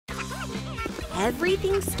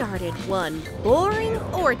everything started one boring,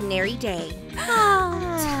 ordinary day.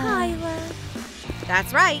 Oh, Tyler.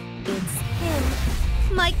 That's right, it's him.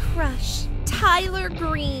 My crush, Tyler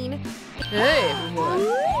Green. Hey, everyone.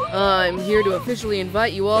 I'm here to officially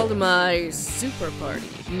invite you all to my super party.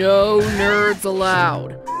 No nerds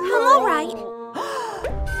allowed. I'm all right.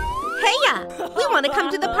 Hey-ya, we want to come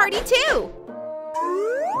to the party too.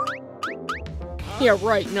 Yeah,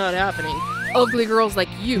 right, not happening. Ugly girls like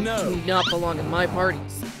you do not belong in my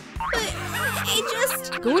parties. But I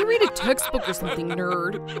just... Go and read a textbook or something,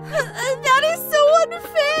 nerd. That is so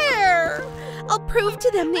unfair. I'll prove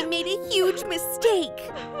to them they made a huge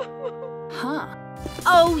mistake. Huh.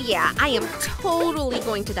 Oh yeah, I am totally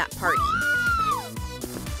going to that party.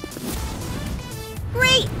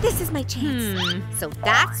 Great, this is my chance. So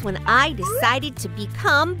that's when I decided to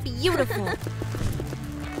become beautiful.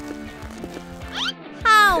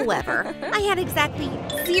 However, I had exactly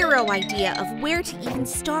zero idea of where to even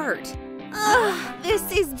start. Ugh, this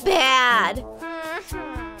is bad.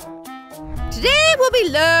 Today we'll be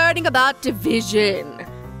learning about division.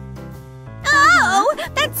 Oh,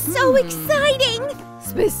 that's so exciting!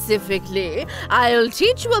 Specifically, I'll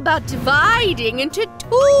teach you about dividing into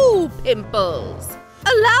 2 pimples.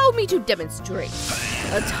 Allow me to demonstrate.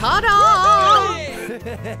 Ta-da!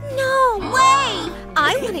 No way!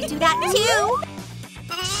 I want to do that too!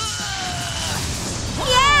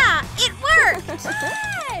 Yeah, it worked!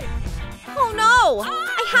 Oh no!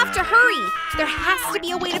 I have to hurry! There has to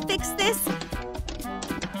be a way to fix this.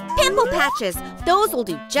 Pimple patches! Those will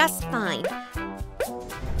do just fine.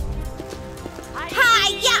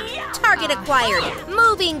 Hi-ya! Target acquired.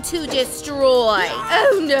 Moving to destroy.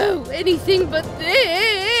 Oh no, anything but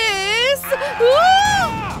this!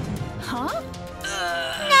 Huh?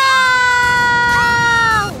 No!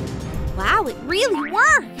 Wow, it really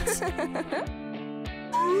worked!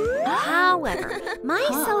 However, my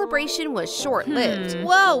celebration was short-lived.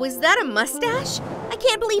 Whoa, is that a mustache? I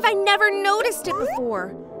can't believe I never noticed it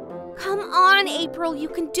before. Come on, April, you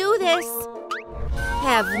can do this.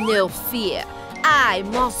 Have no fear. I,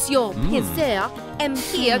 Monsieur Pinceur, am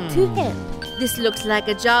here to help. This looks like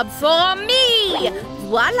a job for me!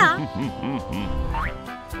 Voila!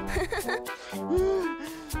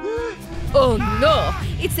 Oh no!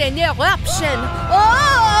 It's an eruption!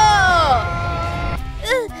 Oh!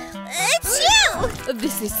 It's you!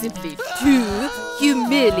 This is simply too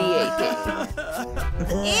humiliating.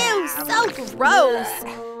 Ew, so gross.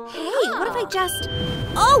 Hey, what if I just...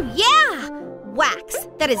 Oh, yeah! Wax.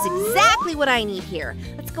 That is exactly what I need here.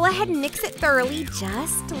 Let's go ahead and mix it thoroughly,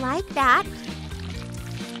 just like that.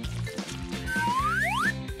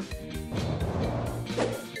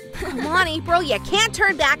 Come on, April, you can't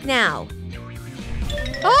turn back now.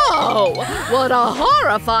 Oh, what a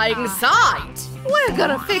horrifying sight! We're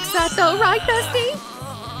gonna fix that though, right, Bestie?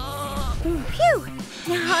 Phew!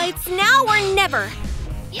 Now it's now or never.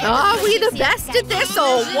 Are we the best at this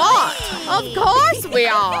or what? Of course we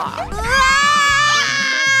are!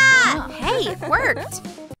 Hey, it worked.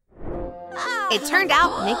 It turned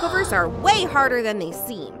out makeovers are way harder than they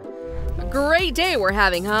seem. A great day we're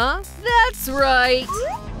having, huh? That's right.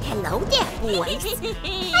 Hello there, boys.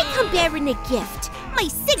 I come bearing a gift. My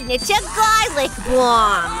signature garlic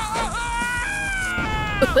bomb.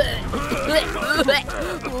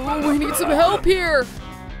 We need some help here.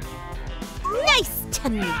 Nice to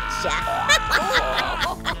meet ya.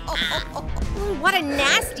 What a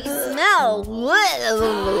nasty smell.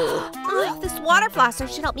 Oh, this water flosser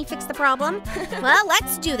should help me fix the problem. Well,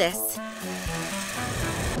 let's do this.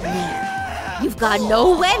 There. You've got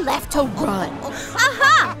nowhere left to run.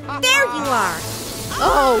 Aha! There you are.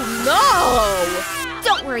 Oh, no!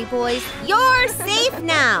 Don't worry, boys. You're safe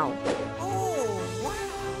now.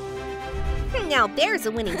 Now there's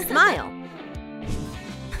a winning smile.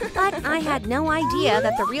 But I had no idea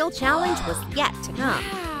that the real challenge was yet to come.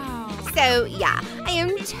 So yeah, I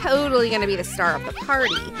am totally gonna be the star of the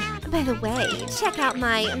party. By the way, check out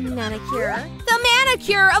my manicure. The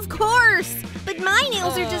manicure, of course! But my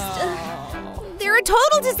nails are just, they're a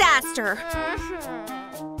total disaster.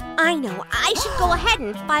 I know, I should go ahead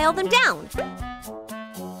and file them down.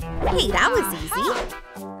 Hey, that was easy.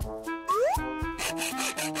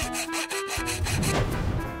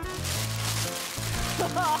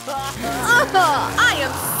 Oh, I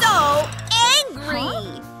am so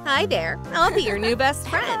angry! Hi there, I'll be your new best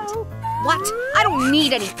friend. What? I don't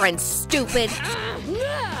need any friends, stupid!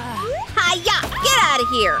 Hi-ya! Get out of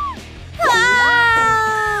here!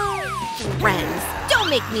 Ah! Friends, don't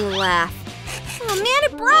make me laugh. Oh man,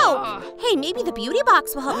 it broke! Hey, maybe the beauty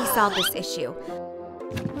box will help me solve this issue.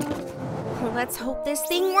 Let's hope this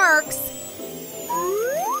thing works.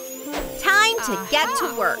 Time to get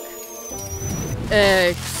to work.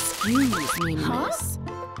 Excuse me, miss.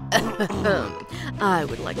 I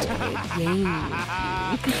would like to play a game.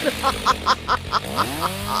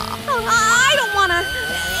 I don't wanna.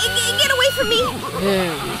 Get away from me.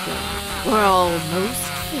 There we go. We're almost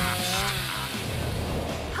finished.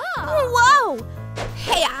 Whoa!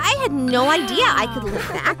 Hey, I had no idea I could look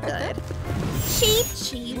that good. Cheep,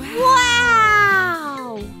 cheep.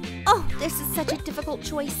 Wow! Oh, this is such a difficult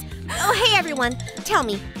choice. Oh, hey, everyone. Tell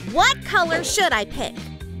me, what color should I pick?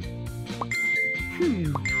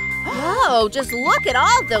 Oh, just look at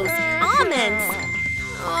all those comments.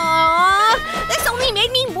 Aww, this only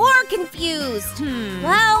made me more confused.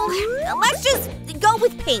 Well, let's just go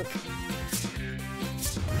with pink.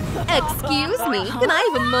 Excuse me, can I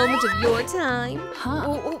have a moment of your time?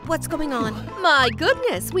 What's going on? My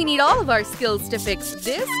goodness, we need all of our skills to fix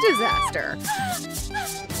this disaster.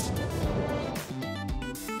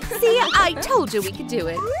 See, I told you we could do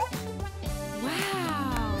it.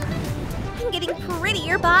 Wow. I'm getting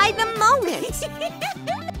prettier by the moment.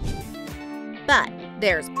 But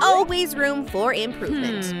there's always room for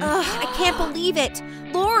improvement. Ugh, I can't believe it.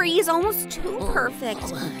 Lori is almost too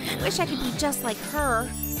perfect. I wish I could be just like her.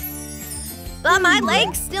 But my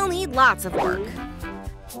legs still need lots of work.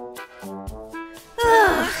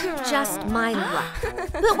 Ugh, just my luck.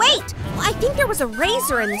 But wait, I think there was a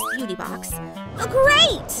razor in this beauty box. Oh,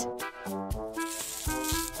 great!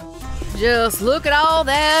 Just look at all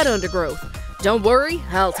that undergrowth. Don't worry,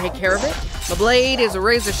 I'll take care of it. My blade is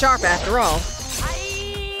razor sharp after all.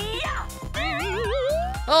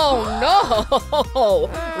 Oh no!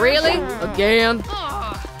 Really? Again?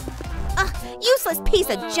 Useless piece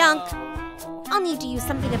of junk. I'll need to use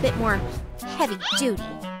something a bit more heavy duty.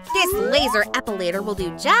 This laser epilator will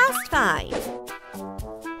do just fine.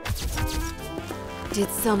 Did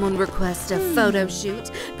someone request a photo shoot?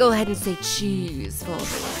 Go ahead and say cheese for me.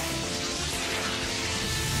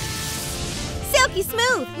 Silky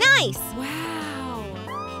smooth, nice. Wow.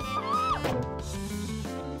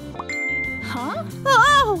 Huh?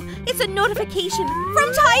 Oh, it's a notification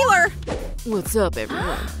from Tyler. What's up,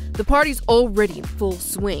 everyone? The party's already in full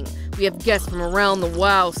swing. We have guests from around the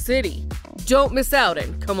Wow City. Don't miss out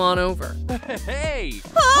and come on over. Hey!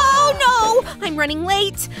 Oh no! I'm running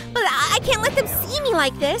late, but I can't let them see me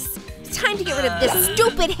like this. It's time to get rid of this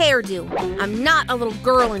stupid hairdo. I'm not a little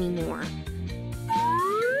girl anymore.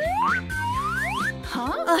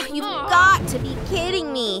 Huh? You've got to be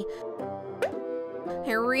kidding me.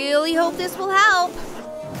 I really hope this will help.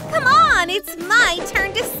 Come on, it's my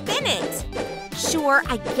turn to spin it. Sure,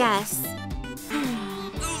 I guess.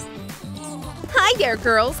 Hi there,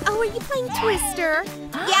 girls. Oh, are you playing Twister?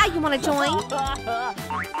 Yeah, you want to join?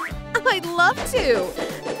 I'd love to.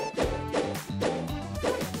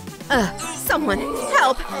 Someone,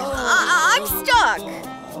 help. I'm stuck.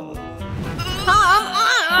 Come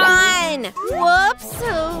on. Whoops.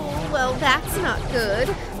 Oh, well, that's not good.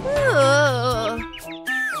 Ugh.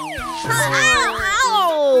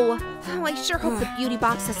 Ow! Oh, I sure hope the beauty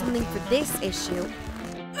box has something for this issue.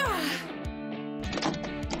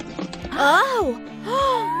 Oh,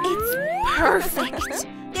 it's perfect.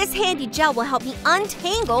 This handy gel will help me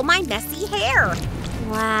untangle my messy hair.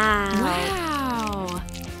 Wow.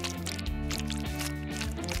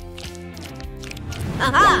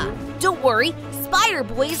 Aha! Don't worry, Spider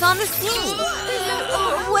Boy's on the scene.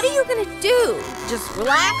 What are you gonna do? Just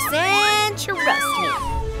relax and trust me.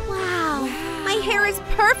 Wow, my hair is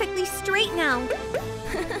perfectly straight now.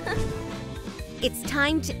 It's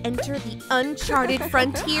time to enter the uncharted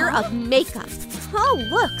frontier of makeup. Oh,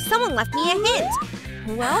 look, someone left me a hint.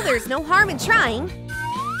 Well, there's no harm in trying.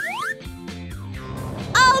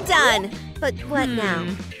 All done! But what now?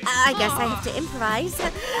 I guess I have to improvise.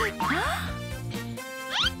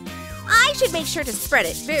 I should make sure to spread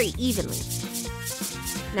it very evenly.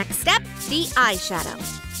 Next step, the eyeshadow.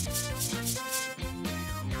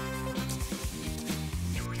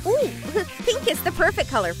 Ooh, pink is the perfect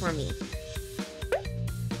color for me.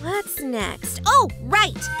 What's next? Oh,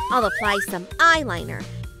 right! I'll apply some eyeliner.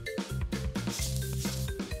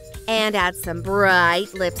 And add some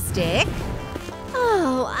bright lipstick.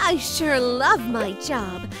 Oh, I sure love my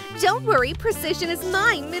job. Don't worry, precision is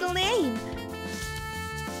my middle name.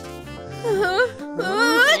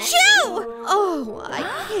 Achoo! Oh, I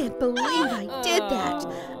can't believe I did that.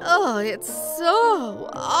 Oh, it's so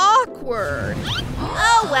awkward.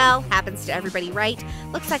 Oh, well, happens to everybody, right?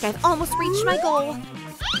 Looks like I've almost reached my goal.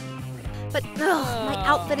 But my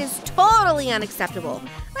outfit is totally unacceptable.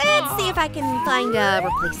 Let's see if I can find a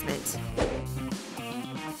replacement.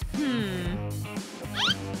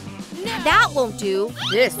 That won't do.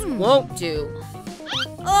 This won't do.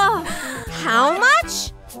 Oh, How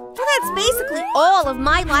much? Well, that's basically all of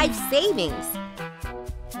my life savings.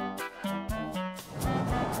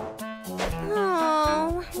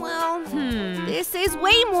 Oh, well, this is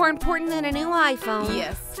way more important than a new iPhone.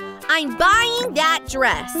 Yes. I'm buying that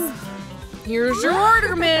dress. Here's your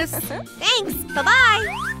order, miss. Thanks,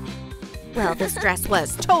 bye-bye. Well, this dress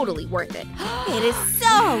was totally worth it. It is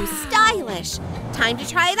so stylish. Time to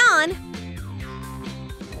try it on.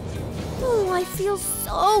 Oh, I feel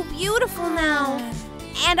so beautiful now.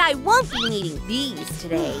 And I won't be needing these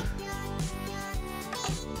today.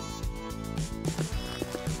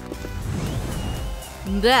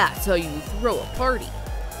 That's how you throw a party.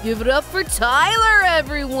 Give it up for Tyler,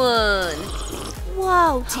 everyone!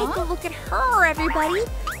 Whoa, take a look at her, everybody.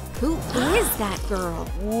 Who is that girl?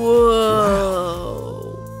 Whoa!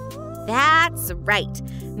 That's right.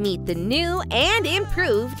 Meet the new and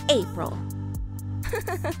improved April.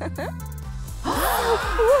 So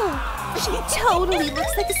cool. She totally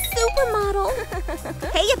looks like a supermodel.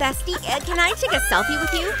 Hey, bestie, can I take a selfie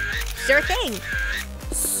with you? Sure thing.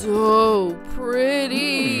 So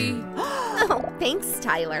pretty. Oh, thanks,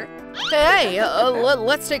 Tyler. Hey,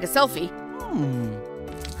 let's take a selfie.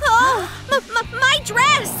 Oh, my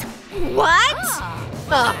dress! What?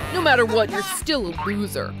 No matter what, you're still a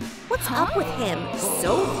loser. What's up with him?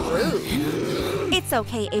 So rude. It's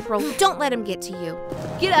okay, April. Don't let him get to you.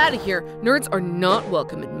 Get out of here. Nerds are not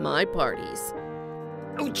welcome at my parties.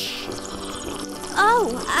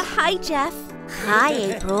 Oh, hi, Jeff. Hi,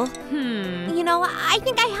 April. You know, I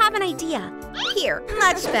think I have an idea. Here,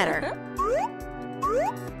 much better.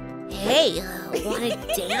 Hey, wanna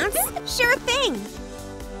dance? Sure thing.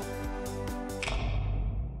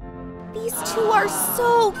 These two are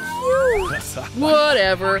so cute.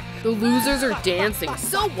 Whatever. The losers are dancing.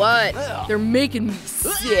 So what? They're making me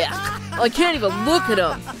sick. I can't even look at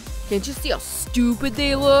them. Can't you see how stupid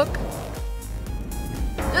they look?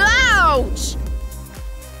 Ouch!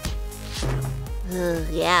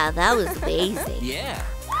 Yeah, that was amazing. Yeah.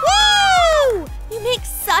 Woo! You make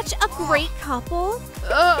such a great couple.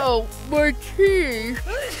 Oh, my key.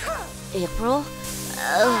 April,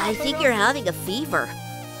 I think you're having a fever.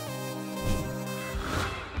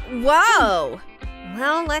 Whoa!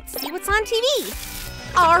 Well, let's see what's on TV.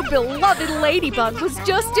 Our beloved Ladybug was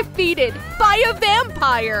just defeated by a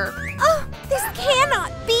vampire. Oh, this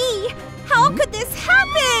cannot be! How could this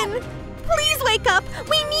happen? Please wake up!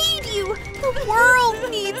 We need you! The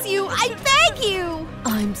world needs you! I beg you!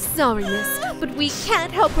 I'm sorry, miss, but we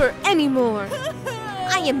can't help her anymore.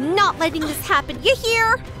 I am not letting this happen, you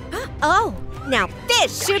hear? Oh, now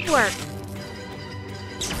this should work.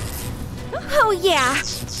 Oh yeah!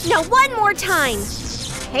 Now one more time!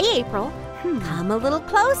 Hey, April. Come a little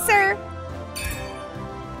closer.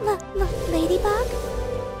 Ladybug?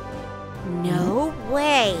 No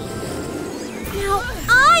way. Now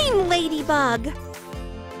I'm Ladybug.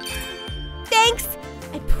 Thanks.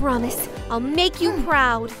 I promise I'll make you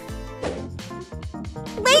proud.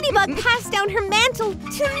 Ladybug passed down her mantle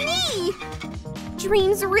to me.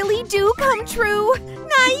 Dreams really do come true.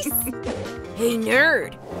 Nice. Hey,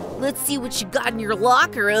 nerd. Let's see what you got in your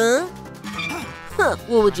locker, huh? Huh,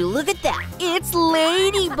 well, would you look at that? It's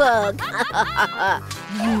Ladybug.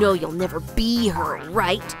 You know you'll never be her,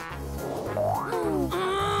 right?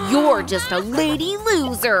 You're just a lady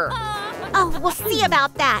loser. Oh, we'll see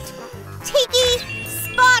about that. Tiki,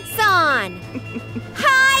 spots on.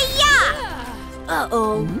 Hiya!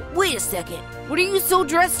 Uh-oh. Wait a second. What are you so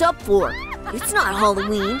dressed up for? It's not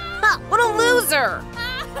Halloween. Ha, what a loser!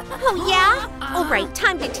 Oh, yeah? All right,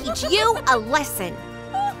 time to teach you a lesson.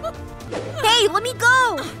 Hey, let me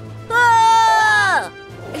go! Ah!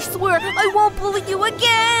 I swear I won't bully you again!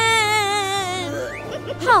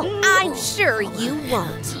 Oh, I'm sure you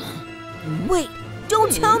won't. Wait,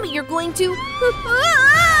 don't tell me you're going to...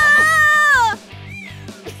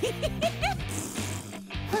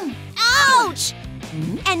 Ouch!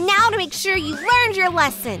 And now to make sure you learned your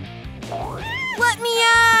lesson. Let me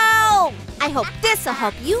out! I hope this'll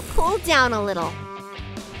help you cool down a little.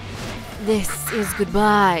 This is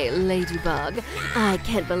goodbye, Ladybug. I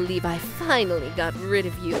can't believe I finally got rid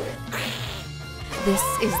of you. This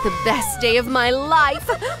is the best day of my life!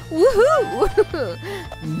 Woohoo!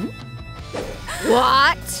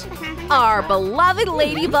 What? Our beloved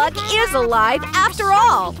Ladybug is alive after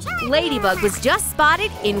all! Ladybug was just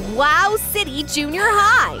spotted in Wow City Junior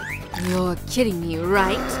High. You're kidding me,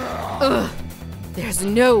 right? Ugh! There's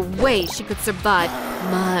no way she could survive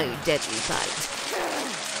my deadly bite.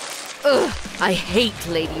 Ugh! I hate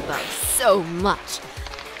Ladybug so much.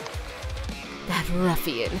 That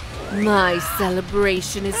ruffian. My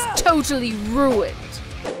celebration is totally ruined.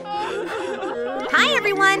 Hi,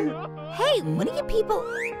 everyone. Hey, what are you people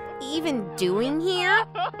even doing here?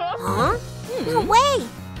 Huh? No way.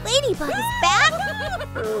 Ladybug is back.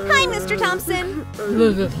 Hi, Mr. Thompson.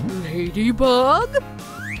 Ladybug?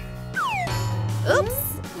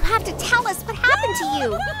 Oops. You have to tell us what happened to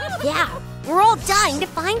you. Yeah, we're all dying to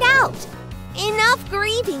find out. Enough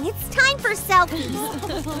grieving. It's time for selfies.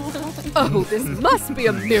 Oh, this must be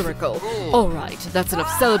a miracle. All right, that's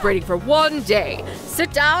enough celebrating for one day.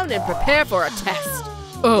 Sit down and prepare for a test.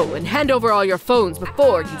 Oh, and hand over all your phones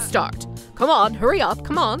before you start. Come on, hurry up,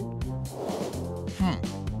 come on.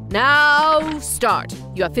 Now start.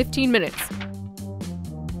 You have 15 minutes.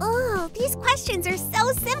 Oh, these questions are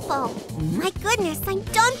so simple. My goodness, I'm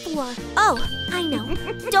done for. Oh, I know.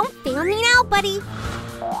 Don't fail me now, buddy.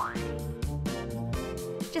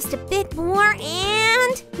 Just a bit more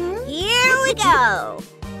and here we go.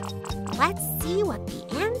 Let's see what the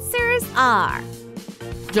answers are.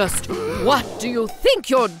 Just what do you think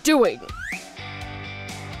you're doing?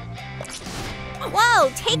 Whoa,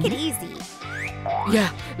 take it easy.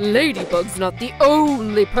 Yeah, Ladybug's not the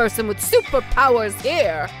only person with superpowers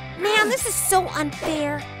here. Man, this is so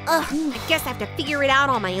unfair. Ugh, I guess I have to figure it out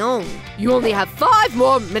on my own. You only have 5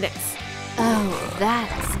 more minutes. Oh,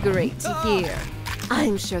 that's great to hear.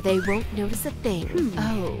 I'm sure they won't notice a thing.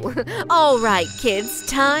 Oh, all right, kids,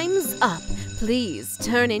 time's up. Please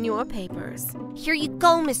turn in your papers. Here you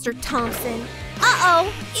go, Mr. Thompson. Uh-oh,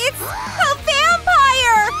 it's a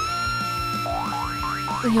vampire!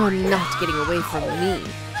 You're not getting away from me.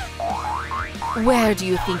 Where do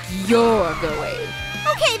you think you're going?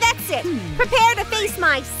 Okay, that's it. Prepare to face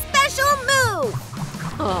my special move.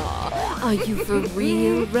 Aw, are you for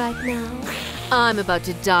real right now? I'm about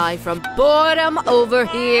to die from boredom over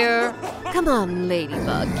here. Come on,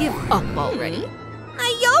 Ladybug, give up already. A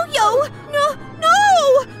yo-yo! No!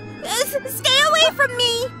 Stay away from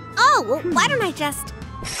me! Oh, well, why don't I just...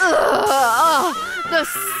 The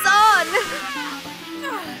sun!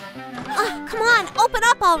 Come on, open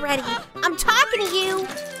up already. I'm talking to you.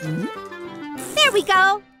 There we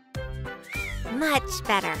go. Much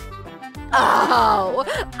better. Oh,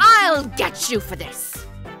 I'll get you for this.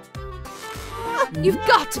 You've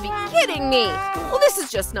got to be kidding me. Well, this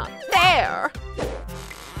is just not fair.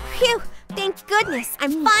 Phew, thank goodness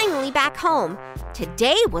I'm finally back home.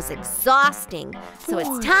 Today was exhausting, so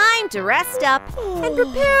it's time to rest up and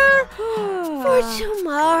prepare for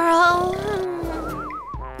tomorrow.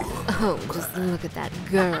 Oh, just look at that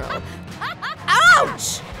girl.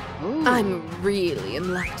 Ouch! I'm really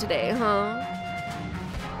in luck today, huh?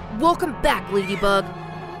 Welcome back, Ladybug.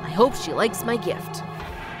 I hope she likes my gift.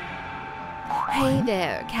 Hey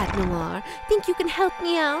there, Cat Noir. Think you can help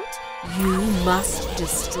me out? You must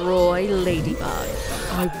destroy Ladybug.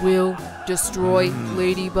 I will destroy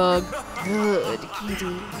Ladybug. Good,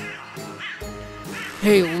 kitty.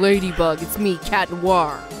 Hey, Ladybug, it's me, Cat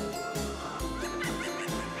Noir.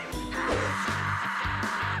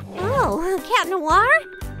 Oh, Cat Noir?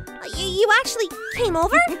 You actually came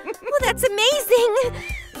over? Well, that's amazing.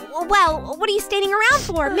 Well, what are you standing around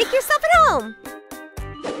for? Make yourself at home.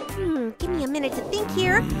 Give me a minute to think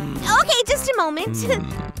here. Okay, just a moment.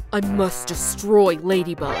 I must destroy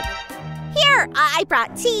Ladybug. Here, I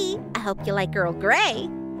brought tea. I hope you like Earl Grey.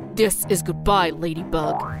 This is goodbye,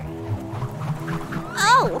 Ladybug.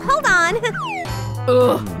 Oh, hold on.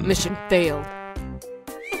 Ugh, mission failed.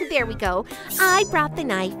 There we go. I brought the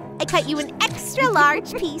knife. I cut you an extra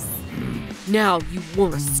large piece. Now you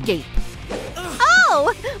won't escape.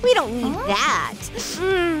 Oh, we don't need that.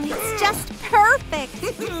 It's just perfect.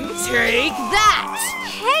 Take that!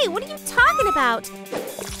 Hey, what are you talking about?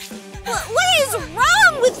 What is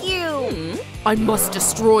wrong with you? I must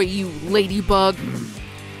destroy you, Ladybug.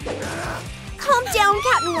 Calm down,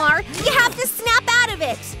 Cat Noir. You have to snap out of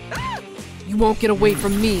it. You won't get away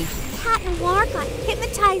from me. Cat Noir got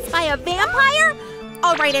hypnotized by a vampire?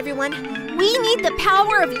 All right, everyone. We need the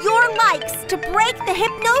power of your likes to break the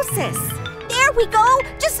hypnosis. There we go.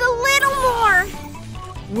 Just a little more.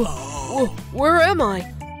 Whoa, where am I?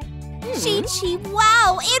 Chi-Chi,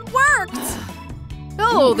 wow, it worked.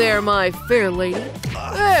 Hello there, my fair lady.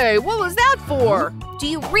 Hey, what was that for? Do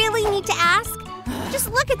you really need to ask? Just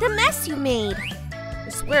look at the mess you made. I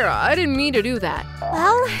swear, I didn't mean to do that.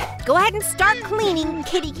 Well, go ahead and start cleaning,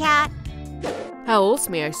 kitty cat. How else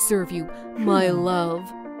may I serve you, my love?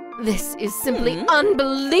 This is simply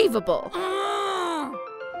unbelievable.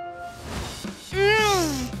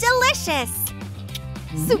 Delicious.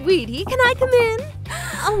 Sweetie, can I come in?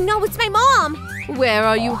 Oh no, it's my mom. Where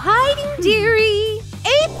are you hiding, dearie?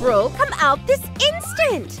 April, come out this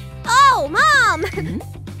instant. Oh, Mom.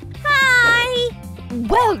 Hi.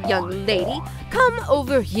 Well, young lady, come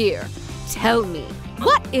over here. tell me,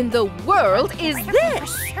 what in the world is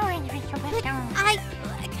this?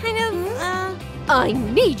 I kind of, I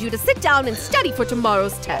need you to sit down and study for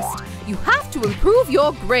tomorrow's test. You have to improve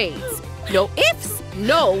your grades. No ifs,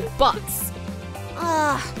 no buts.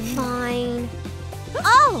 Fine.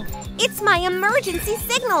 Oh, it's my emergency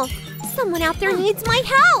signal. Someone out there needs my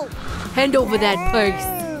help. Hand over that purse.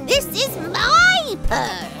 This is my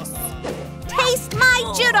purse. Taste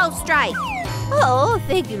my judo strike. Oh,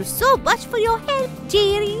 thank you so much for your help,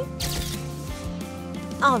 dearie.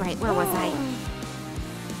 All right, where was I?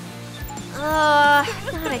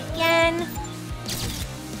 Not again.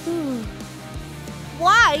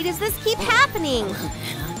 Why does this keep happening?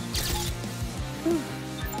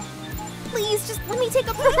 Please, just let me take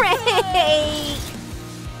a break.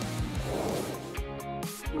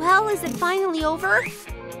 Well, is it finally over?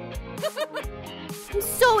 I'm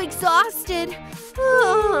so exhausted.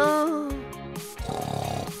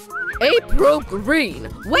 April Green,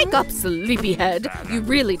 wake up, sleepyhead. You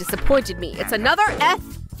really disappointed me. It's another F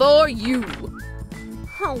for you.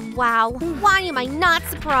 Oh, wow. Why am I not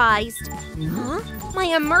surprised? Huh? My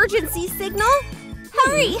emergency signal?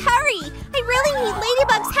 Hurry, hurry! I really need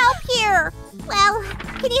Ladybug's help here. Well,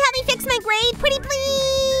 can you help me fix my grade, pretty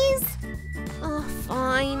please? Oh,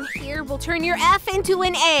 fine. Here, we'll turn your F into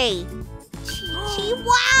an A. Gee,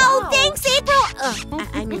 wow! Thanks, April!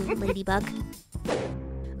 I mean, Ladybug.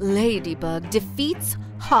 Ladybug defeats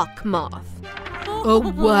Hawkmoth.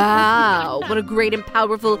 Oh, wow. What a great and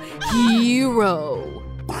powerful hero.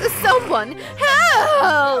 Someone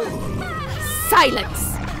help!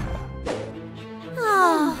 Silence!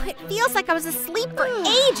 Oh, it feels like I was asleep for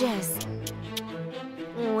ages.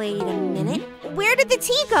 Wait a minute. Where did the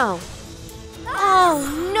tea go? Oh,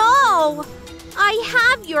 no! I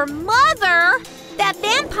have your mother! That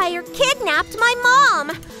vampire kidnapped my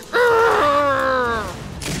mom!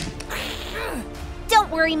 Don't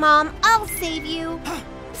worry, Mom. I'll save you.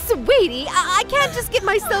 Sweetie, I can't just get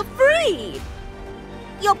myself free.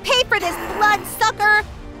 You'll pay for this, bloodsucker!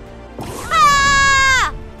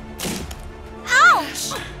 Ah!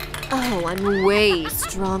 Ouch! Oh, I'm way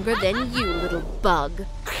stronger than you, little bug.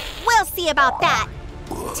 We'll see about that.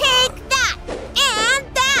 Take that! And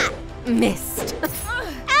that! Missed.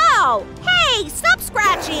 Ow! Hey, stop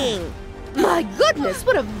scratching! My goodness,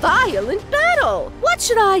 what a violent battle! What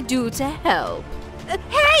should I do to help?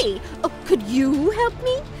 Hey! Could you help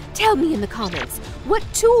me? Tell me in the comments, what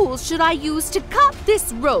tools should I use to cut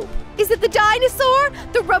this rope? Is it the dinosaur,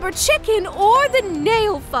 the rubber chicken, or the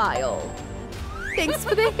nail file? Thanks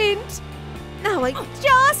for the hint. Now I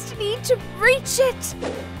just need to reach it.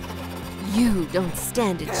 You don't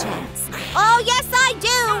stand a chance. Oh, yes, I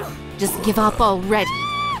do! Just give up already.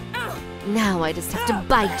 Now I just have to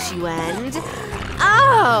bite you and...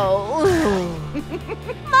 Ow!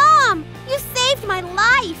 Mom, you saved my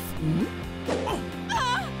life!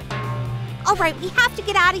 All right, we have to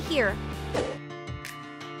get out of here.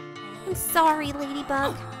 I'm sorry,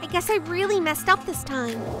 Ladybug. I guess I really messed up this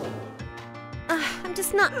time. I'm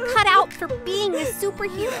just not cut out for being a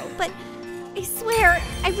superhero, but I swear,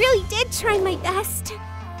 I really did try my best.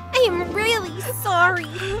 I am really sorry.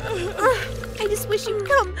 I just wish you'd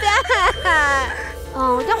come back.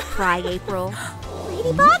 Oh, don't cry, April.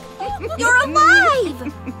 Ladybug, you're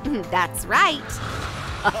alive! That's right.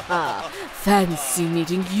 Fancy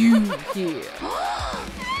meeting you here.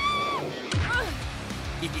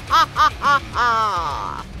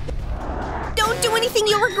 Don't do anything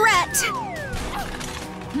you'll regret.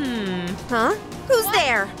 Huh? Who's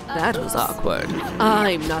there? That was awkward.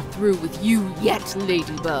 I'm not through with you yet,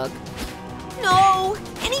 Ladybug. No,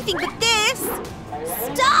 anything but this.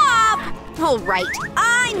 Stop! All right,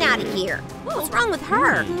 I'm out of here. What's wrong with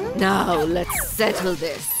her? Now let's settle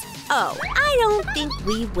this. Oh, I don't think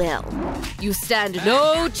we will. You stand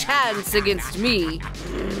no chance against me.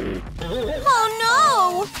 Oh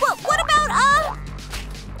no! What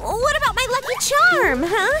about my lucky charm,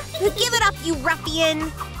 huh? Give it up, you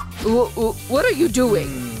ruffian! What are you doing?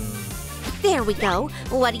 There we go.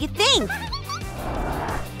 What do you think?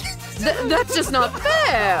 That's just not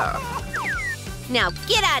fair! Now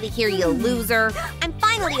get out of here, you loser! I'm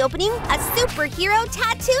finally opening a superhero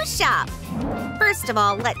tattoo shop! First of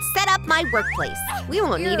all, let's set up my workplace. We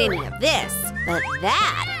won't need any of this, but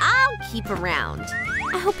that I'll keep around.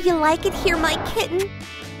 I hope you like it here, my kitten.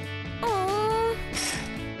 Aww.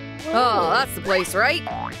 Oh, that's the place, right?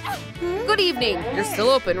 Good evening. You're still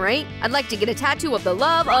open, right? I'd like to get a tattoo of the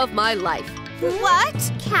love of my life. What?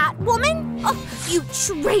 Catwoman? Oh, you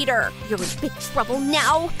traitor! You're in big trouble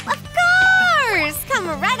now. Of course! Come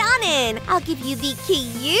right on in. I'll give you the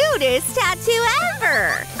cutest tattoo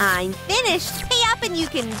ever. I'm finished. Pay up up and you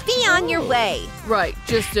can be on your way. Right,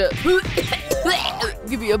 just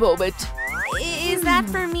give me a moment. Is that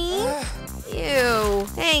for me? Ew,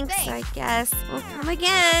 thanks, I guess. I'll come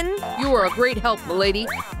again. You are a great help, milady.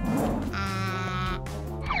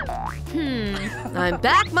 I'm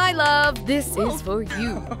back, my love. This is for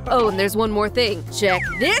you. Oh, and there's one more thing. Check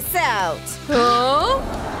this out. Huh?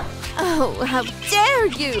 Oh, how dare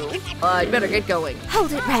you! I'd better get going.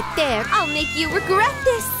 Hold it right there. I'll make you regret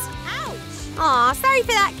this. Ouch! Aw, sorry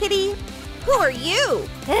for that, kitty. Who are you?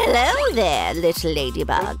 Hello there, little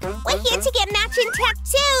ladybug. We're here to get matching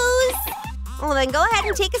tattoos. Well, then go ahead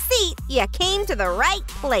and take a seat. You came to the right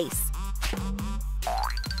place.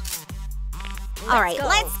 All right,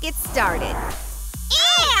 let's get started.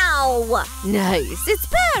 Ow! Nice, it's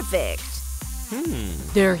perfect.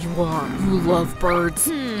 There you are, you love birds.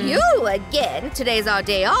 You again? Today's our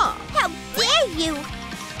day off. How dare you!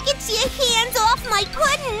 Get your hands off my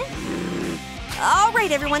pudding! All right,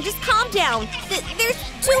 everyone, just calm down. There's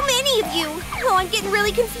too many of you. Oh, I'm getting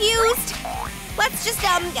really confused. Let's just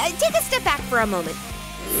take a step back for a moment.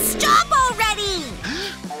 Stop already!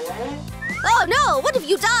 Oh no, what have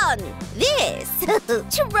you done? This.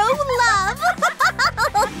 True love.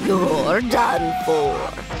 You're done for.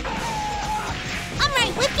 All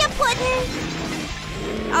right, whip your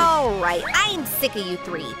pudding. All right, I'm sick of you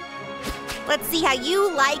three. Let's see how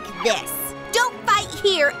you like this. Don't fight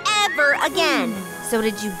here ever again. So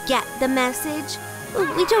did you get the message?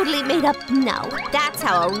 We totally made up. No, that's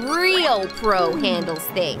how a real pro handles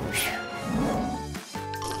things.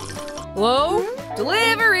 Hello?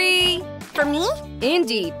 Delivery! For me?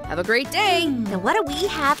 Indeed. Have a great day. Now what do we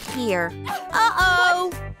have here?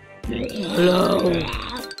 Uh-oh. Hello.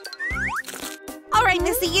 All right,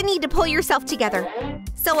 Missy, you need to pull yourself together.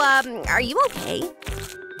 So, are you okay?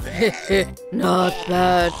 Not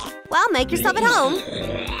bad. Well, make yourself at home.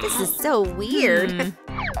 This is so weird.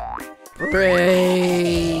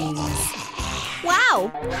 Brains.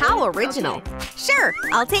 Wow, how original. Sure,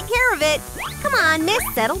 I'll take care of it. Come on, miss,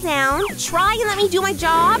 settle down. Try and let me do my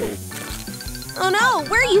job. Oh no,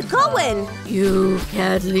 where are you going? You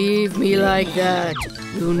can't leave me like that.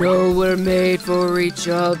 You know we're made for each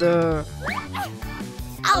other.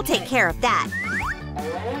 I'll take care of that.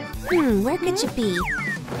 Where could you be?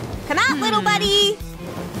 Come out, little buddy.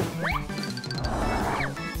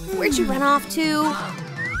 Where'd you run off to?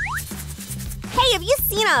 Hey, have you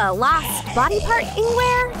seen a lost body part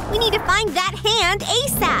anywhere? We need to find that hand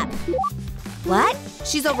ASAP. What?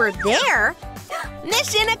 She's over there?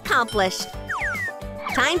 Mission accomplished.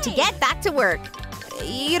 Time to get back to work.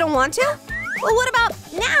 You don't want to? Well, what about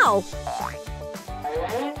now?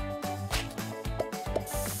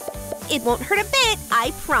 It won't hurt a bit,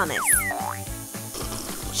 I promise.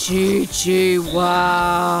 Chi-Chi,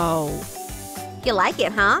 wow. You like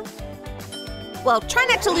it, huh? Well, try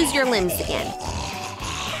not to lose your limbs again.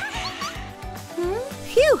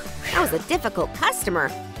 Phew, that was a difficult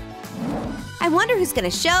customer. I wonder who's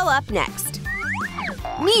gonna show up next.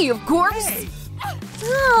 Me, of course.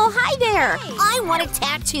 Oh, hi there. I want a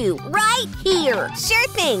tattoo right here. Sure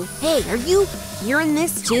thing. Hey, are you hearing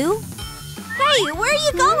this too? Hey, where are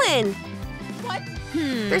you going? What?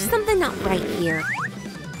 There's something not right here.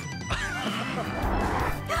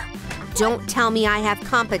 Don't tell me I have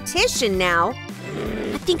competition now.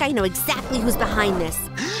 I think I know exactly who's behind this.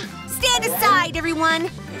 Stand aside, everyone.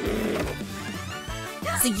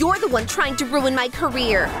 So you're the one trying to ruin my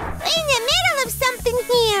career. In the middle of something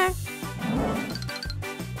here.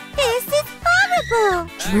 This is horrible.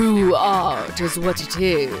 True art is what it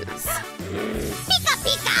is. Pika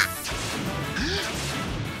pika.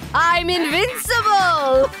 I'm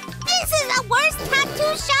invincible! This is the worst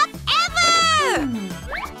tattoo shop ever!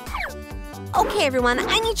 Okay, everyone,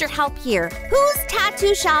 I need your help here. Whose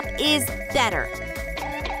tattoo shop is better?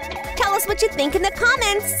 Tell us what you think in the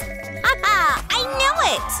comments. Haha, I knew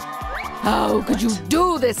it! How could you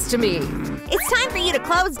do this to me? It's time for you to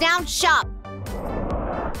close down shop.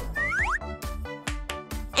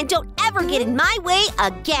 And don't ever get in my way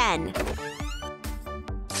again.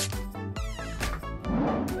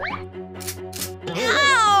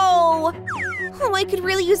 Ow! Oh, I could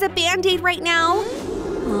really use a Band-Aid right now.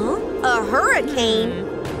 Huh? A hurricane?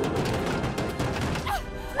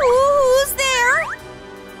 Ooh, who's there?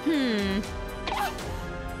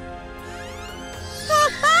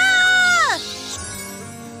 Ah!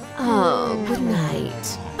 Oh, good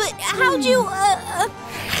night. But how'd you,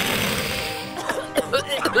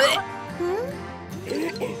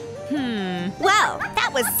 Well,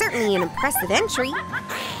 that was certainly an impressive entry.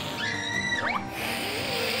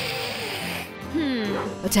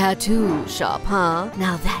 A tattoo shop, huh?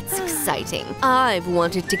 Now that's exciting. exciting. I've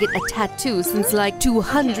wanted to get a tattoo since like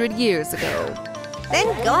 200 years ago. Then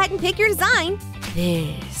go ahead and pick your design.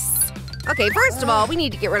 This. Okay, first of all, we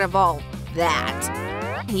need to get rid of all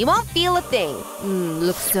that. You won't feel a thing.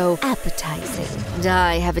 Looks so appetizing. And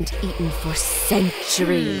I haven't eaten for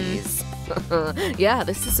centuries. Yeah,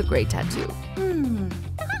 this is a great tattoo. I'm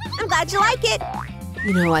glad you like it.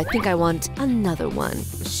 You know, I think I want another one.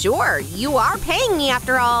 Sure, you are paying me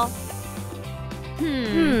after all.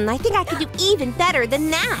 I think I could do even better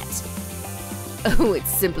than that. Oh,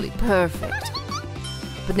 it's simply perfect.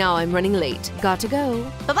 But now I'm running late. Got to go.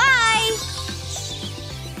 Bye-bye!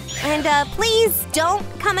 And please don't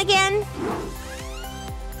come again.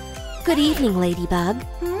 Good evening, Ladybug.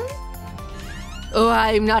 Oh,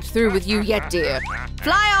 I'm not through with you yet, dear.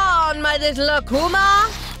 Fly on, my little Akuma!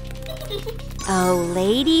 Oh,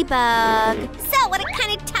 Ladybug. So, what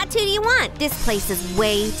kind of tattoo do you want? This place is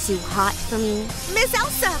way too hot for me. Miss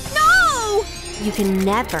Elsa, no! You can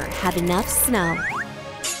never have enough snow.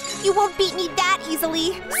 You won't beat me that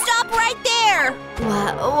easily. Stop right there!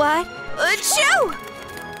 What? Achoo!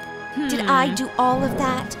 Did I do all of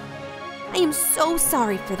that? I am so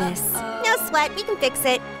sorry for this. No sweat, we can fix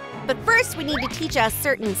it. But first, we need to teach a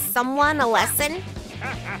certain someone a lesson.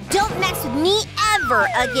 Don't mess with me ever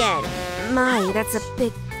again. My, that's a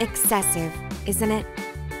bit excessive, isn't it?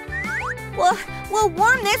 We'll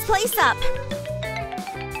warm this place up.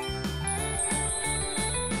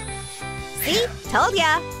 See? Told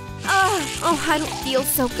ya. Oh, I don't feel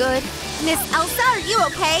so good. Miss Elsa, are you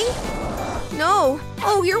okay? No.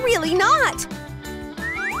 Oh, you're really not.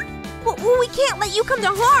 Well, we can't let you come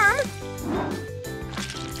to harm.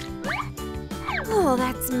 Oh,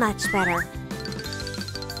 that's much better.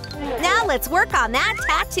 Now let's work on that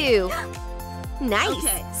tattoo. Nice.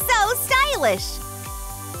 Okay. So stylish.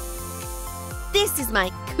 This is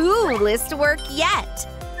my coolest work yet.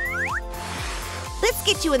 Let's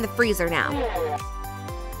get you in the freezer now.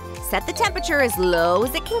 Set the temperature as low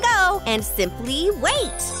as it can go and simply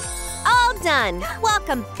wait. All done.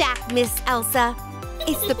 Welcome back, Miss Elsa.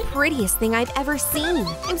 It's the prettiest thing I've ever seen.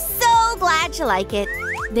 I'm so glad you like it.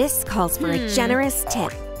 This calls for a generous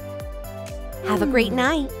tip. Have a great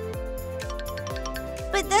night.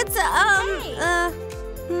 But that's,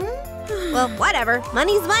 Well, whatever.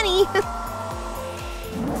 Money's money.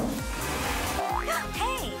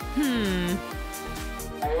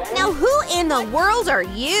 Now, who in the world are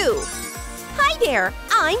you? Hi there,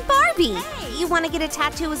 I'm Barbie. You want to get a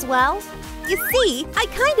tattoo as well? You see, I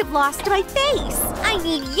kind of lost my face. I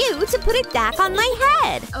need you to put it back on my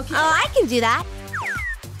head. Okay. Oh, I can do that.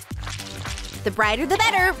 The brighter the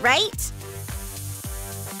better, right?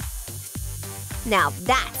 Now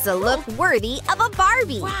that's a look worthy of a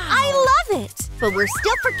Barbie. Wow. I love it. But we're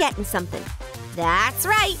still forgetting something. That's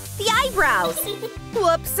right, the eyebrows.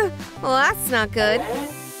 Whoops. Well, that's not good.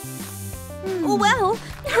 Well,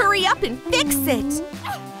 hurry up and fix it.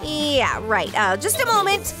 Yeah, right. Just a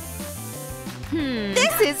moment.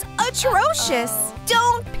 This is atrocious.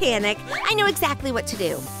 Don't panic. I know exactly what to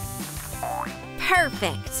do.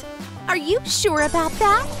 Perfect. Are you sure about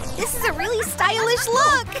that? This is a really stylish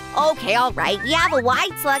look. Okay, all right. We have a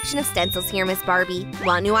wide selection of stencils here, Miss Barbie.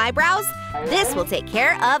 Want new eyebrows? This will take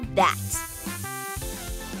care of that.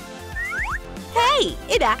 Hey,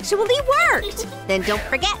 it actually worked. Then don't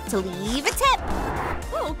forget to leave a tip.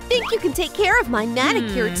 Oh, think you can take care of my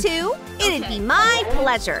manicure too? It'd be my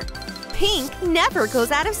pleasure. Pink never goes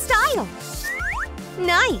out of style.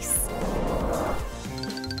 Nice.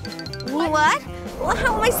 What? Well,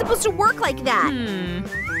 how am I supposed to work like that?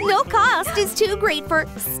 No cost is too great for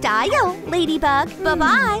style, Ladybug.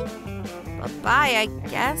 Bye-bye. Bye-bye, I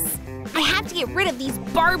guess. I have to get rid of these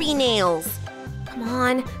Barbie nails. Come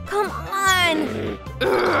on, come on.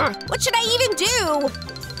 Ugh, what should I even do?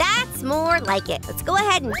 That's more like it. Let's go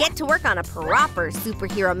ahead and get to work on a proper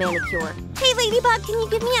superhero manicure. Hey, Ladybug, can you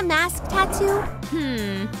give me a mask tattoo?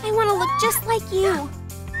 I want to look just like you.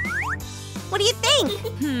 What do you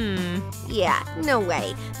think? Yeah, no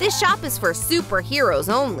way. This shop is for superheroes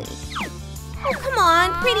only. Oh, come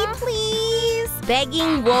on, pretty please.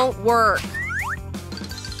 Begging won't work.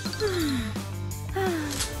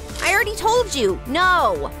 I already told you,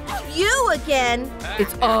 no. You again.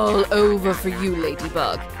 It's all over for you,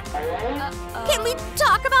 Ladybug. Can we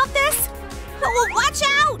talk about this? Oh, watch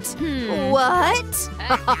out! What?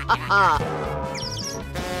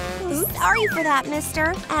 Sorry for that,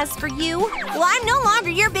 mister. As for you, well, I'm no longer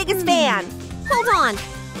your biggest fan. Hold on.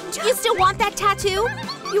 Do you still want that tattoo?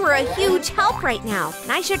 You are a huge help right now,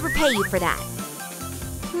 and I should repay you for that.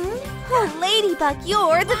 Oh, Ladybug,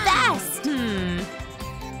 you're the best.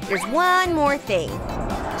 There's one more thing.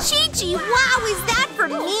 Chi-Chi, wow, is that for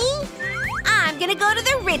me? I'm gonna go to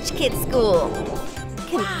the rich kid school.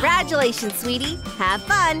 Congratulations, sweetie. Have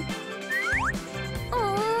fun.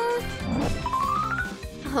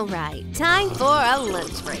 All right, time for a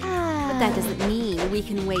lunch break. But that doesn't mean we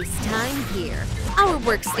can waste time here. Our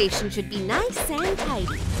workstation should be nice and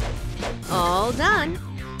tidy. All done.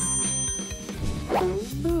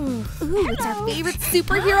 Ooh, it's our favorite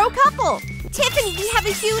superhero couple. Tiffany, we have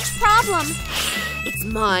a huge problem. It's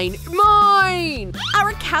mine.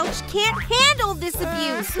 Our couch can't handle this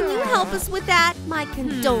abuse. Can you help us with that? My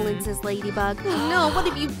condolences, Ladybug. Oh no, what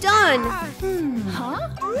have you done?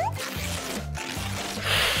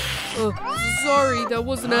 Sorry, that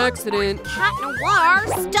was an accident. Cat Noir,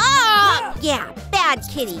 stop! Yeah, bad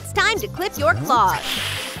kitty. It's time to clip your claws.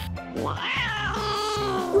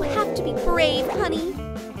 You have to be brave, honey.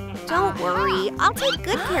 Don't worry, I'll take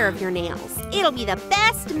good care of your nails. It'll be the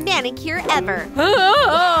best manicure ever.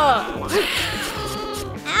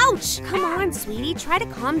 Ouch! Come on, sweetie, try to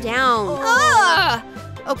calm down.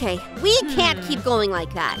 Okay, we can't keep going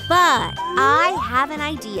like that. But I have an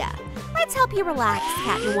idea. Let's help you relax,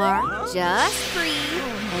 Cat Noir. Just breathe.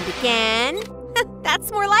 And again.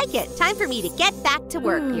 That's more like it. Time for me to get back to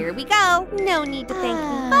work. Here we go. No need to thank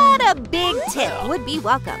me, but a big tip would be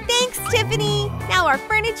welcome. Thanks, Tiffany. Now our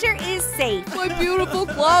furniture is safe. My beautiful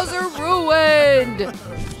claws are ruined.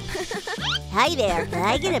 Hi there. Can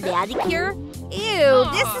I get a manicure? Ew,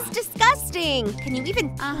 this is disgusting. Can you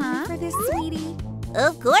even pay for this, sweetie?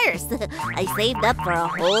 Of course. I saved up for a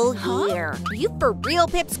whole year. Are you for real,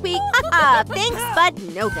 Pipsqueak? Thanks, but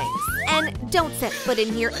no thanks. And don't set foot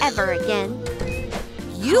in here ever again.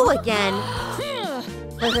 You again?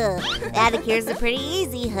 Manicures are pretty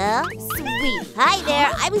easy, huh? Sweet. Hi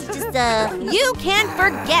there. I was just, You can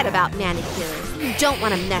forget about manicures. You don't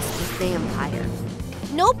want to mess with vampire.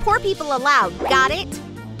 No poor people allowed. Got it?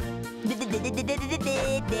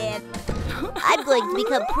 I'm going to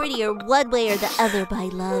become prettier one way or the other, my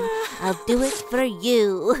love. I'll do it for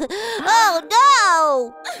you. Oh,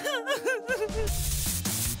 no!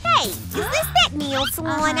 Hey, is this that nail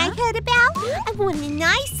salon I heard about? I want a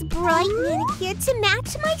nice, bright manicure to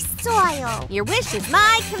match my style. Your wish is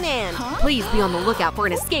my command. Please be on the lookout for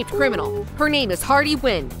an escaped criminal. Her name is Hardy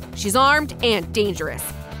Wynn. She's armed and dangerous.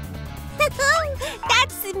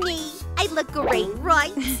 That's me. I look great,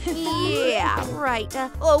 right? Yeah, right.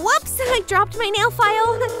 Whoops, I dropped my nail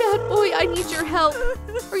file. Bad boy, I need your help.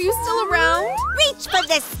 Are you still around? Reach for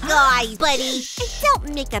the sky, buddy. And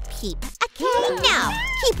don't make a peep, okay? Now,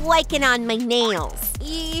 keep working on my nails.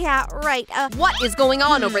 Yeah, right. What is going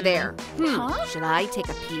on over there? Should I take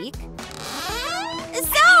a peek?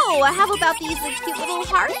 So, how about these cute little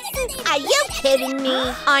hearts? Are you kidding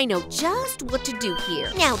me? I know just what to do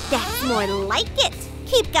here. Now that's more like it.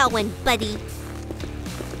 Keep going, buddy.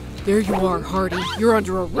 There you are, Hardy. You're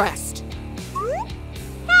under arrest.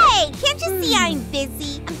 Hey, can't you see I'm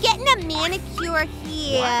busy? I'm getting a manicure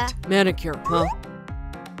here. What? Manicure, huh?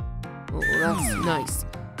 Oh, that's nice.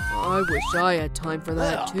 I wish I had time for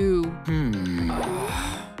that, too.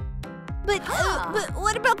 But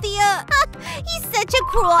what about the, he's such a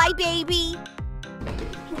crybaby.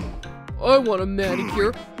 I want a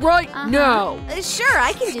manicure right now. Sure,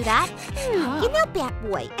 I can do that. You know, Bat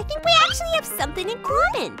Boy, I think we actually have something in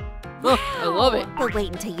common. I love it. But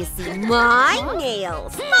wait until you see my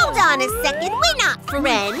nails. Hold on a second, we're not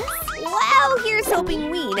friends. Well, here's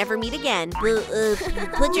hoping we never meet again.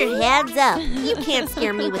 Put your hands up. You can't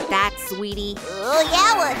scare me with that, sweetie. Oh,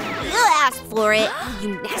 yeah, well, you asked for it.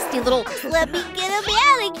 You nasty little, let me get a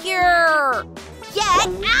manicure. Get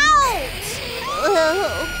out!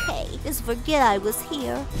 Okay, just forget I was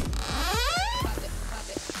here.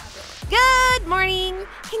 Good morning.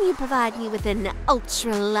 Can you provide me with an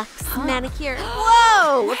ultra luxe manicure?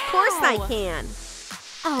 Whoa, of course I can.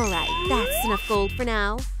 All right, that's enough gold for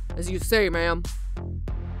now. As you say, ma'am.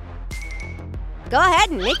 Go ahead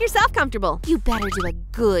and make yourself comfortable. You better do a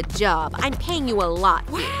good job. I'm paying you a lot.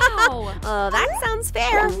 Wow. That sounds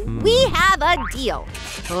fair. We have a deal.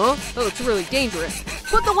 Huh? That looks really dangerous.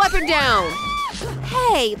 Put the weapon down.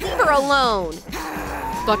 Hey, leave her alone.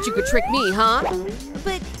 Thought you could trick me, huh?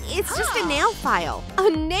 But it's just a nail file. A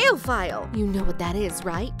nail file. You know what that is,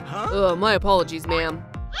 right? My apologies, ma'am.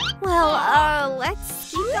 Well,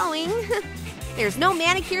 let's keep going. There's no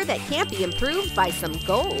manicure that can't be improved by some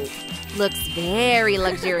gold. Looks very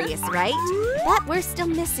luxurious, right? But we're still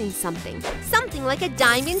missing something. Something like a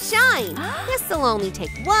diamond shine. This'll only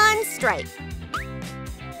take one strike.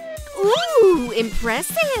 Ooh,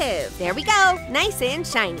 impressive. There we go. Nice and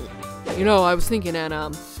shiny. You know, I was thinking,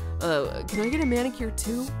 Anna, can I get a manicure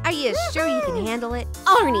too? Are you sure you can handle it?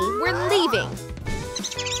 Arnie, we're leaving.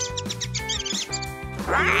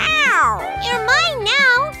 You're mine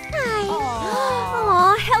now. Hi.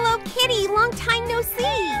 Aw, hello, Kitty. Long time no see.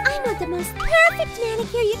 I know the most perfect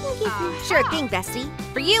manicure you can give me. Sure thing, Bestie.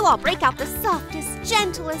 For you, I'll break out the softest,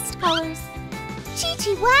 gentlest colors.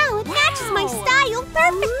 Chi-Chi, wow, it matches my style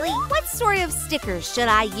perfectly. What sort of stickers should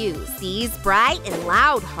I use? These bright and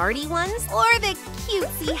loud, hearty ones? Or the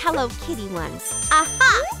cutesy Hello Kitty ones?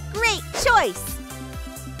 Aha! Great choice!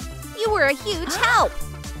 You were a huge help.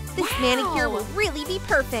 This manicure will really be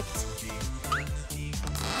perfect.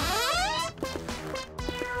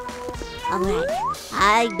 All right,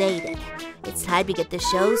 I made it. It's time to get the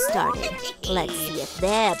show started. Let's see if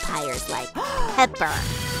vampires like pepper.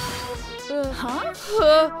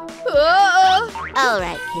 All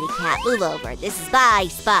right, kitty cat, move over. This is my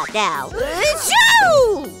spot now.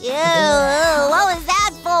 Achoo! Ew, what was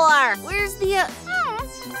that for? Where's the,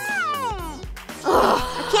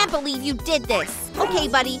 I can't believe you did this. Okay,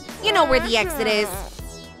 buddy, you know where the exit is.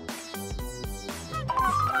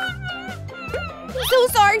 I'm so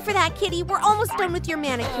sorry for that, Kitty. We're almost done with your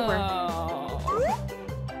manicure.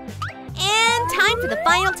 And time for the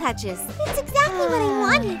final touches. That's exactly what I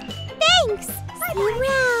wanted. Thanks. See you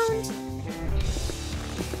around.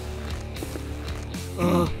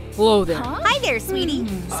 Hello there. Hi there, sweetie.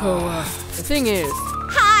 So, the thing is...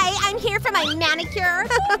 Hi, I'm here for my manicure.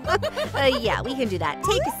 Yeah, we can do that.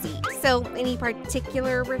 Take a seat. So, any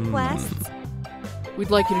particular requests? We'd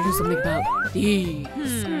like you to do something about these.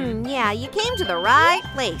 Yeah, you came to the right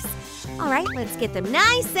place. All right, let's get them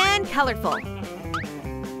nice and colorful.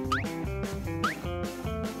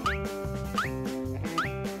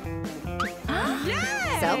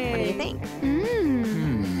 So, what do you think?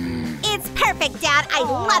 It's perfect, Dad. I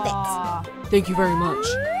love it. Thank you very much.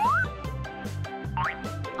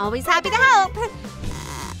 Always happy to help.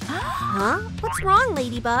 Huh? What's wrong,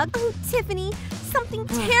 Ladybug? Oh, Tiffany, something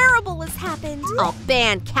terrible has happened. I'll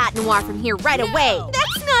ban Cat Noir from here right away.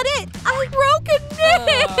 That's not it. I broke a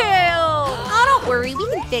nail. Oh, don't worry. We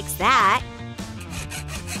can fix that.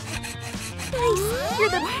 Nice. You're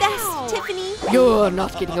the best, Tiffany. You're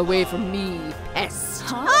not getting away from me, pest.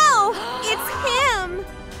 Oh, it's him.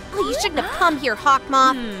 Oh, you shouldn't have come here, Hawk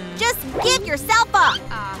Moth. Just give yourself up.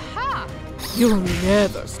 You'll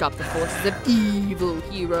never stop the forces of evil,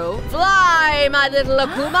 hero. Fly, my little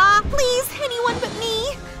Akuma! Please, anyone but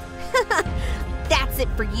me. That's it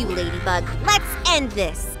for you, Ladybug. Let's end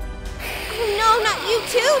this. Oh, no, not you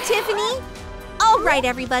too, Tiffany. All right,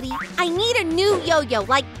 everybody. I need a new yo-yo,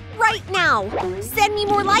 like right now. Send me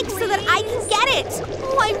more likes so that I can get it.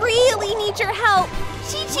 Oh, I really need your help.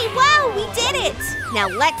 Chi-Chi, wow, we did it. Now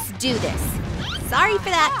let's do this. Sorry for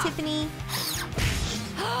that, Tiffany.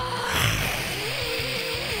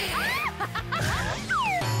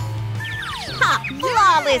 Ha!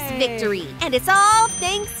 Flawless victory! And it's all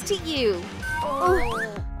thanks to you.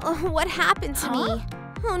 Oh, what happened to me?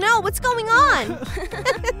 Oh no, what's going on?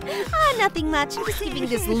 Nothing much. I'm just giving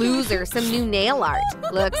this loser some new nail art.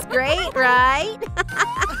 Looks great, right?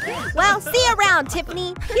 Well, see you around,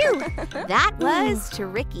 Tiffany. Phew, that was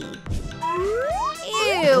tricky.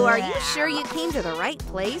 Ew, are you sure you came to the right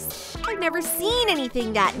place? I've never seen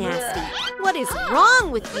anything that nasty. What is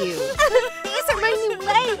wrong with you? These are my new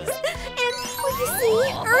legs. And, well, you see,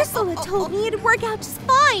 Ursula told me it'd work out just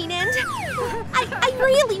fine. And I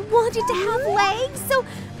really wanted to have legs, so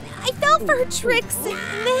I fell for her tricks.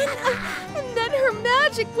 And then her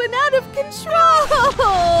magic went out of control.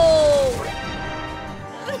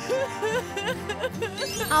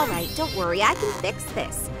 All right, don't worry. I can fix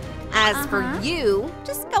this. As for you,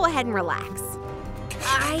 just go ahead and relax.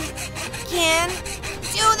 I can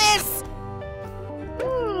do this!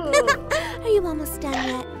 Are you almost done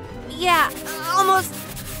yet? Yeah, almost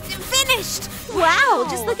finished! Wow,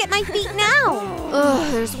 just look at my feet now!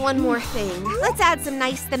 Ugh, there's one more thing. Let's add some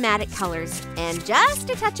nice thematic colors. And just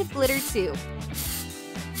a touch of glitter, too.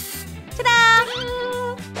 Ta-da!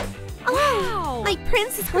 Oh, my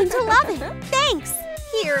prince is going to love it. Thanks!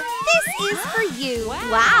 Here, this is for you.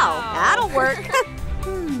 Wow, that'll work.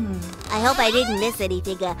 I hope I didn't miss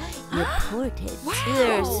anything important.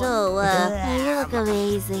 You're so, you look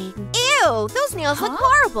amazing. Ew, those nails look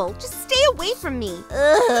horrible. Just stay away from me.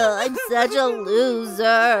 Ugh, I'm such a loser.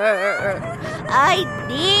 I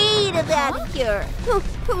need a manicure.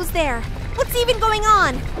 Who's there? What's even going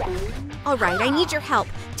on? All right, I need your help.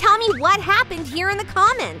 Tell me what happened here in the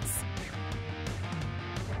comments.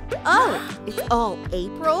 Oh, it's all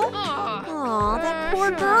April? Aw, that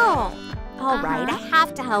poor girl. All right, I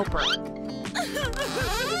have to help her.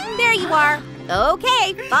 There you are.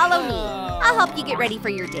 Okay, follow me. I'll help you get ready for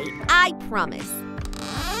your date. I promise.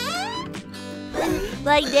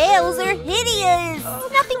 My nails are hideous!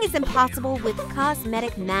 Nothing is impossible with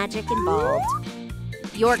cosmetic magic involved.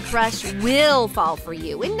 Your crush will fall for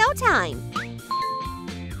you in no time.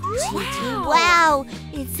 Wow,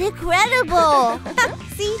 it's incredible!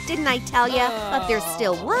 See, didn't I tell ya? But there's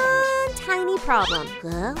still one tiny problem.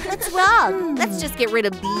 What's wrong? Let's just get rid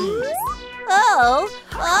of these. Oh,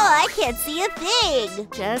 I can't see a thing.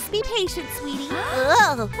 Just be patient, sweetie.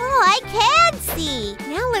 Oh, I can see.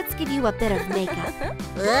 Now let's give you a bit of makeup.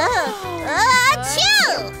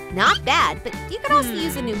 Achoo! Not bad, but you could also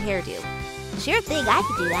use a new hairdo. Sure thing, I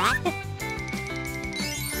could do that.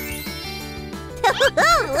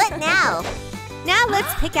 What now? Now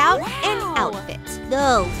let's pick out an outfit.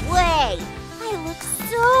 No way! I look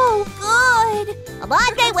so good! I'm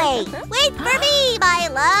on my way! Wait for me, my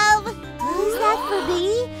love! Is that for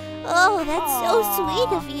me? Oh, that's so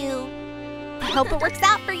sweet of you. I hope it works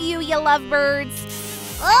out for you, you lovebirds.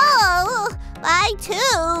 Oh, I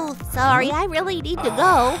too. Sorry, I really need to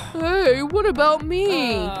go. Hey, what about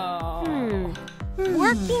me?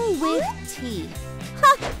 Working with teeth.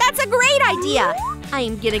 Huh, that's a great idea. I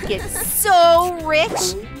am gonna get so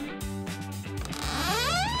rich.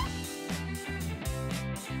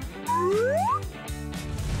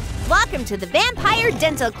 Welcome to the Vampire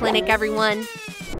Dental Clinic, everyone.